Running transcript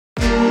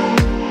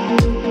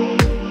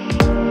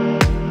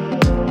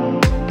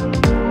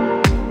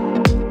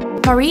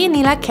Maria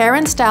Nila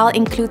Care Style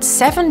includes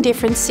 7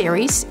 different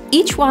series,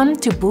 each one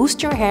to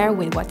boost your hair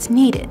with what's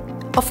needed.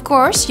 Of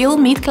course, you'll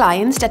meet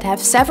clients that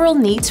have several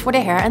needs for the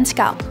hair and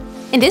scalp.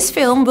 In this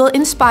film, we'll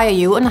inspire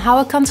you on how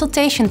a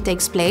consultation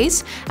takes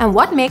place and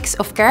what mix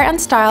of care and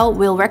style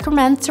we'll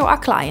recommend to our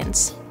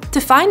clients. To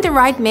find the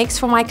right mix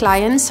for my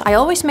clients, I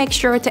always make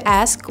sure to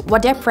ask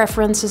what their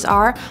preferences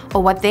are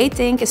or what they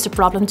think is the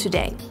problem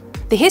today.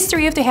 The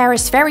history of the hair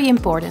is very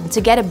important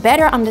to get a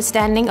better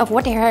understanding of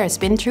what the hair has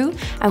been through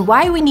and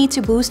why we need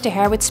to boost the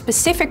hair with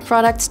specific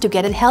products to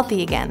get it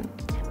healthy again.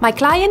 My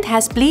client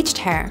has bleached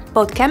hair,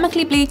 both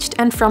chemically bleached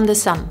and from the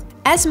sun.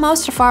 As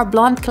most of our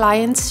blonde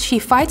clients, she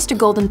fights the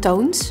golden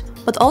tones,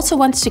 but also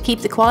wants to keep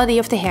the quality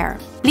of the hair.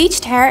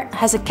 Bleached hair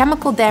has a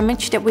chemical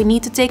damage that we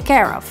need to take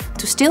care of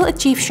to still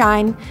achieve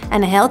shine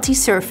and a healthy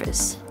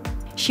surface.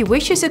 She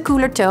wishes a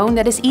cooler tone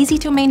that is easy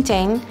to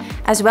maintain,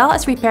 as well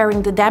as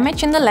repairing the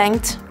damage in the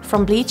length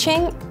from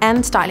bleaching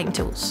and styling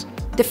tools.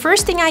 The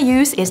first thing I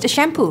use is the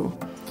shampoo.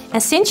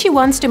 And since she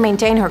wants to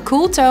maintain her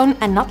cool tone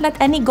and not let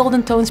any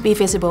golden tones be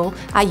visible,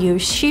 I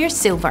use sheer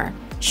silver.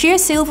 Sheer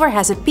silver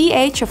has a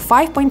pH of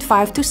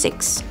 5.5 to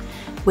 6,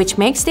 which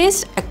makes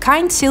this a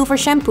kind silver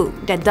shampoo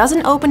that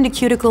doesn't open the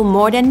cuticle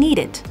more than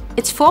needed.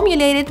 It's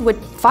formulated with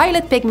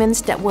violet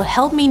pigments that will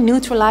help me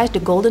neutralize the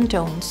golden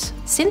tones.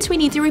 Since we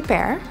need to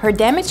repair her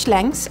damaged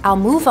lengths, I'll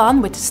move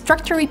on with the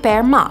Structure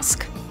Repair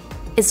Mask.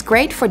 It's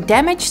great for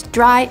damaged,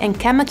 dry and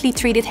chemically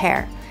treated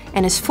hair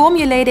and is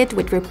formulated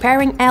with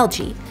repairing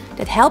algae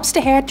that helps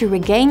the hair to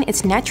regain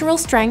its natural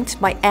strength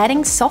by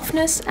adding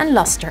softness and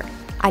luster.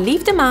 I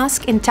leave the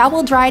mask in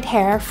towel-dried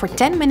hair for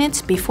 10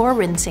 minutes before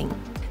rinsing.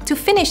 To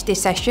finish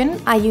this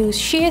session, I use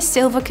Sheer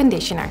Silver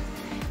Conditioner.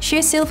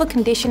 Sheer Silver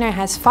Conditioner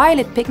has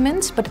violet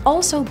pigments but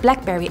also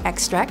blackberry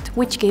extract,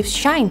 which gives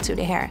shine to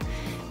the hair.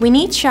 We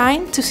need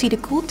shine to see the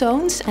cool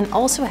tones and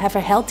also have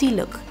a healthy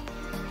look.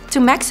 To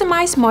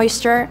maximize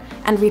moisture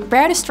and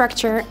repair the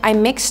structure, I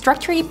mix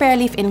Structure Repair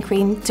Leave-In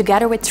Cream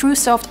together with True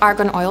Soft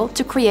Argan Oil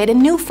to create a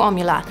new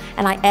formula,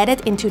 and I add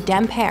it into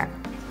damp hair.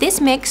 This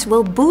mix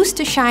will boost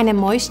the shine and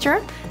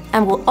moisture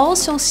and will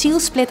also seal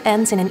split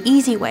ends in an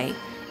easy way.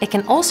 It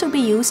can also be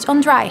used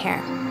on dry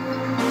hair.